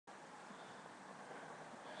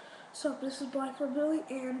So this is Blackbird Billy,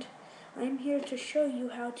 and I'm here to show you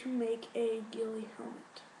how to make a ghillie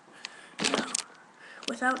helmet. Now,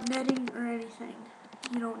 without netting or anything,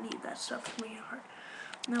 you don't need that stuff to make it hard.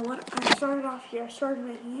 Now, what I started off here, I started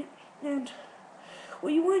making it, and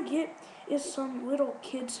what you want to get is some little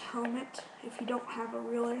kid's helmet if you don't have a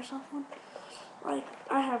real airsoft one. Like,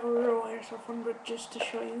 I have a real airsoft one, but just to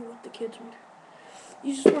show you what the kids want.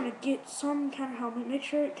 You just want to get some kind of helmet, make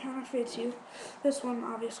sure it kind of fits you. This one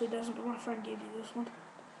obviously doesn't, but my friend gave me this one.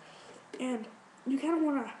 And you kind of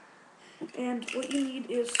want to, and what you need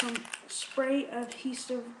is some spray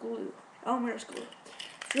adhesive glue, Elmer's glue.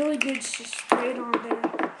 Really good, just spray it on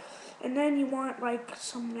there. And then you want like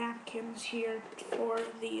some napkins here for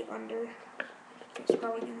the under. It's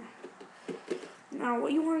probably gonna. Now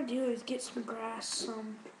what you want to do is get some grass,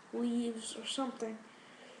 some leaves or something,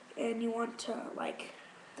 and you want to like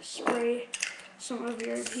spray some of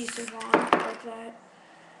your adhesive on like that,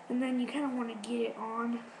 and then you kind of want to get it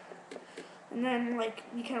on, and then like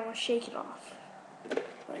you kind of want to shake it off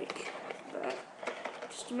like that,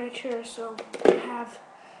 just to make sure so you have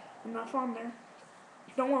enough on there.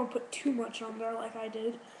 You don't want to put too much on there like I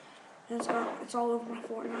did, and it's all over my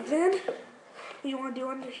floor. Now then, what you want to do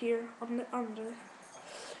under here, on the under,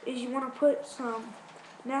 is you want to put some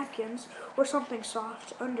napkins or something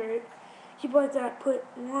soft under it. Keep like that. Put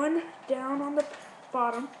one down on the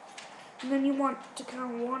bottom, and then you want to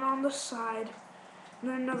kind of one on the side, and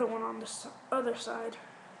then another one on the other side,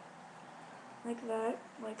 like that,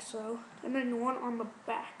 like so, and then one on the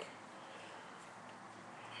back.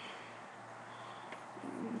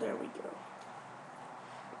 And there we go.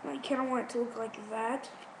 Now you kind of want it to look like that.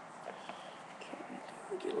 Okay,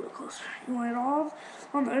 get a little closer. You want it all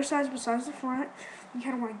on the other sides besides the front. You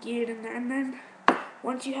kind of want to get it in there, and then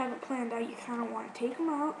once you have it planned out, you kind of want to take them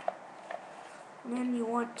out, and then you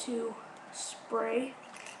want to spray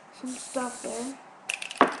some stuff there.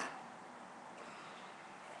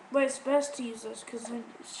 But it's best to use this because then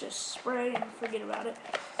it's just spray and forget about it,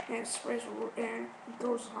 and it sprays and it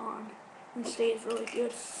goes on and stays really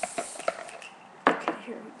good. Okay,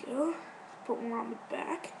 here we go. Put one on the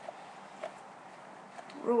back.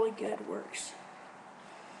 Really good, works.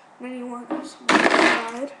 And then you want this on the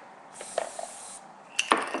side.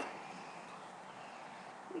 There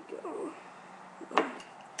we go.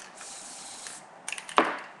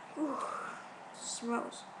 Ooh,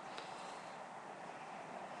 smells.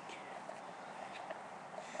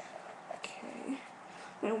 Okay.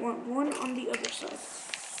 I want one on the other side.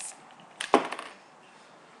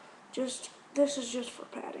 This is just for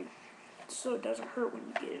padding, so it doesn't hurt when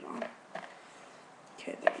you get it on.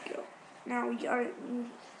 Okay, there we go. Now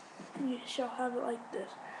you shall have it like this.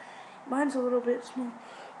 Mine's a little bit small,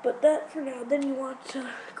 but that for now. Then you want to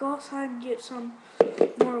go outside and get some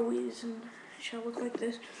more leaves, and it shall look like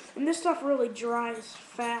this. And this stuff really dries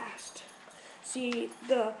fast. See,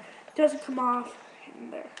 it doesn't come off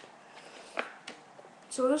in there.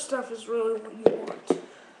 So this stuff is really what you want.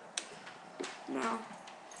 Now,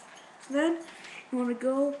 then you want to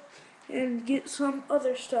go and get some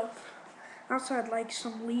other stuff outside, like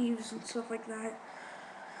some leaves and stuff like that.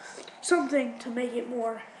 Something to make it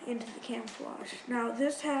more into the camouflage. Now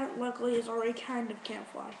this hat luckily is already kind of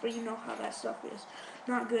camouflage, but you know how that stuff is.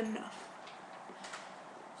 Not good enough.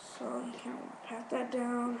 So you kind of want to pat that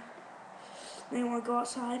down. Then you want to go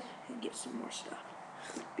outside and get some more stuff.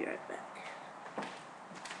 Be right back.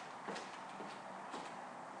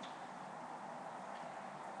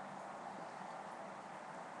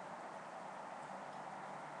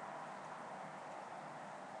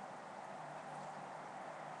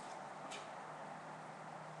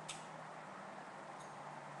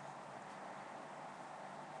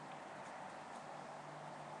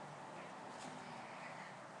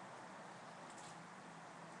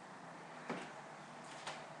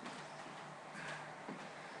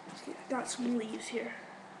 Got some leaves here.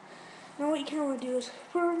 Now what you kind of want to do is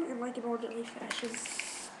put them in like an orderly fashion.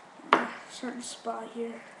 A certain spot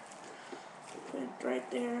here. Put it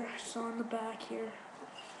right there. So on the back here.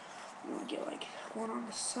 You want to get like one on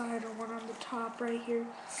the side or one on the top right here.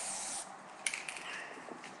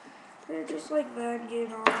 There, just like that, and get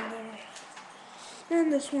it on there.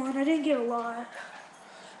 And this one, I didn't get a lot,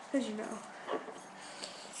 as you know.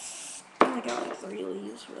 I only got like 3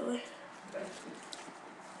 leaves, really.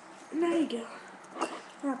 And there you go.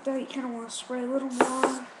 After that, you kind of want to spray a little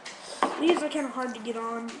more. These are kind of hard to get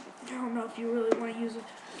on. I don't know if you really want to use it.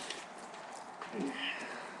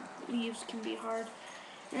 Leaves can be hard.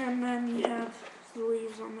 And then you have the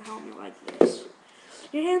leaves on the helmet like this.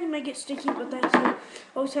 Your hands may get sticky, but that's it.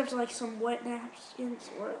 Always have to like some wet napkins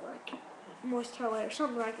or like moist towel or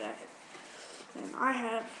something like that. And I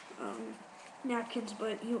have napkins,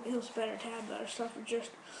 but it's better to have better stuff. Or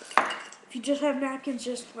just if you just have napkins,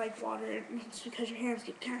 just like water it. It's because your hands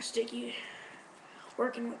get kind of sticky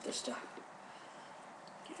working with this stuff.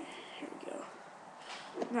 Okay, here we go.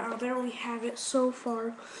 Now there we have it so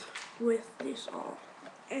far with this all,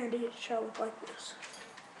 and it shall look like this.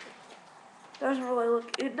 Doesn't really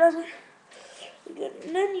look. It doesn't look good.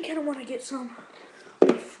 And then you kind of want to get some on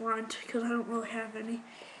the front because I don't really have any.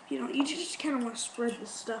 You just kind of want to spread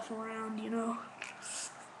this stuff around. I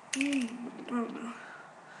don't know.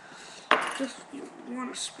 Just you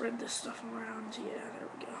want to spread this stuff around. Yeah, there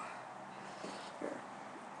we go. Here.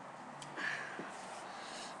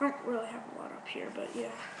 I don't really have a lot up here, but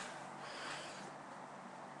yeah.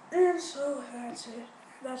 And so that's it.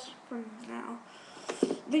 That's for now.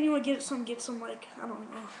 Then you want to get some like, I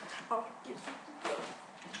don't know. I'll get some.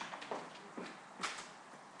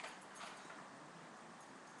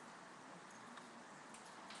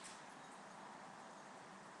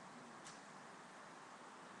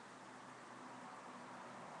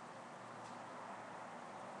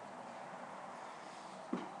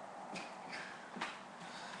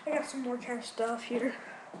 I got some more kind of stuff here.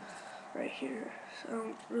 Right here. So I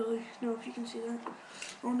don't really know if you can see that.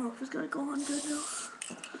 I don't know if it's gonna go on good now.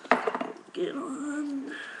 Get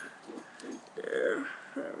on. There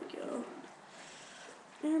we go.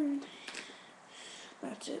 And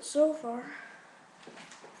that's it so far.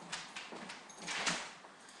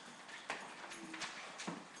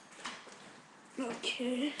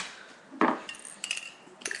 Okay.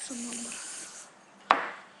 Get some on the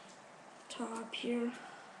top here.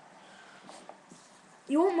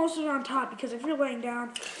 You want most of it on top because if you're laying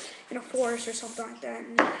down in a forest or something like that,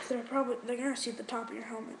 and they're gonna see the top of your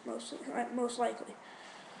helmet most likely.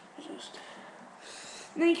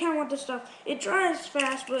 And then you kind of want this stuff. It dries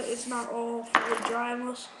fast, but it's not all fully dry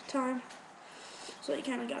most of the time. So you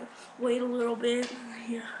kind of gotta wait a little bit.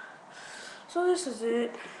 Yeah. So this is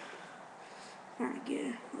it. Kind of get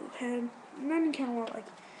a little head, and then you kind of want like,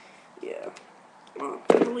 yeah. Well,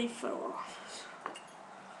 the leaf fell off.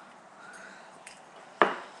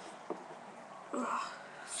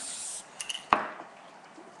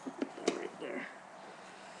 Right there.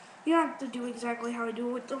 You don't have to do exactly how I do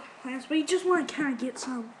it with the plants, but you just want to kind of get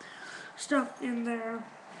some stuff in there,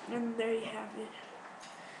 and there you have it.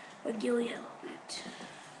 A ghillie helmet.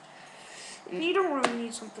 And you don't really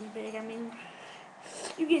need something big. I mean,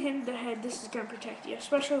 you get hit in the head, this is going to protect you,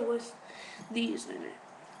 especially with these in it.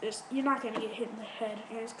 You're not going to get hit in the head,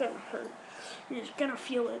 and it's going to hurt. You're just going to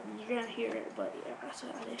feel it, and you're going to hear it, but yeah, that's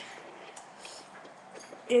about it.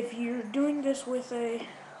 If you're doing this with a,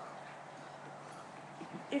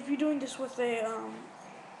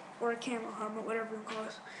 or a camo helmet, whatever you call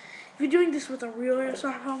it. If you're doing this with a real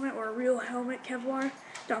airsoft helmet or a real helmet Kevlar,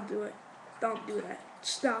 don't do it. Don't do that.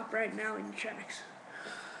 Stop right now in your tracks.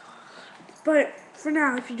 But for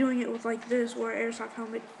now, if you're doing it with like this or an airsoft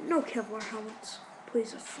helmet, no Kevlar helmets.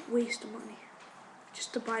 Please, it's a waste of money.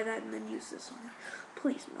 Just to buy that and then use this on it.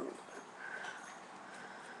 Please, no.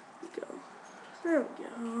 There we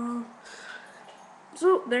go.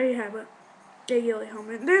 So, there you have it. A ghillie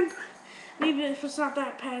helmet. And then, maybe if it's not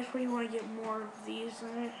that patched where you want to get more of these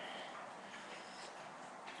in it.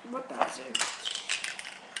 But that's it.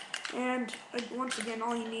 And, once again,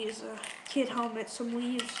 all you need is a kid helmet, some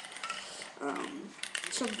leaves,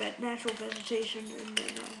 some natural vegetation, and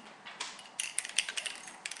then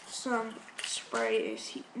some spray,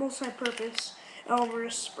 multi-purpose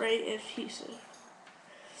Elmer's spray adhesive.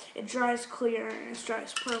 It dries clear and it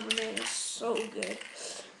dries permanent. It's so good.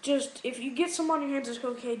 Just, if you get some on your hands, it's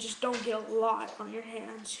okay. Just don't get a lot on your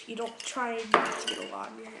hands. You don't try not to get a lot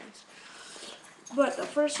on your hands. But the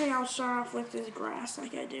first thing I'll start off with is grass,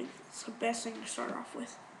 like I did. It's the best thing to start off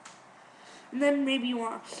with. And then maybe you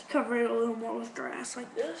want to cover it a little more with grass,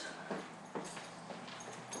 like this.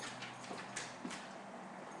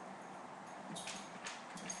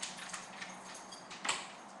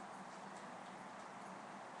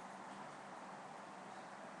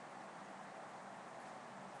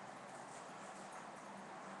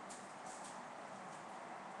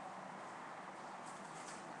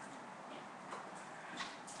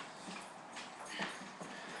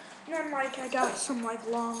 And then like I got some like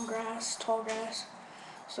long grass, tall grass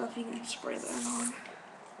stuff you can spray that on.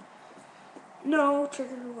 No,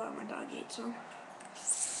 trigger, wow, my dog ate some.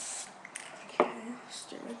 Okay,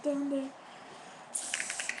 stay right down there.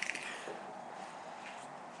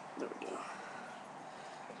 There we go.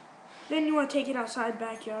 Then you want to take it outside,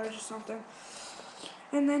 backyard or something.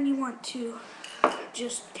 And then you want to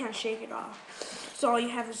just kind of shake it off. So all you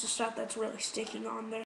have is the stuff that's really sticking on there.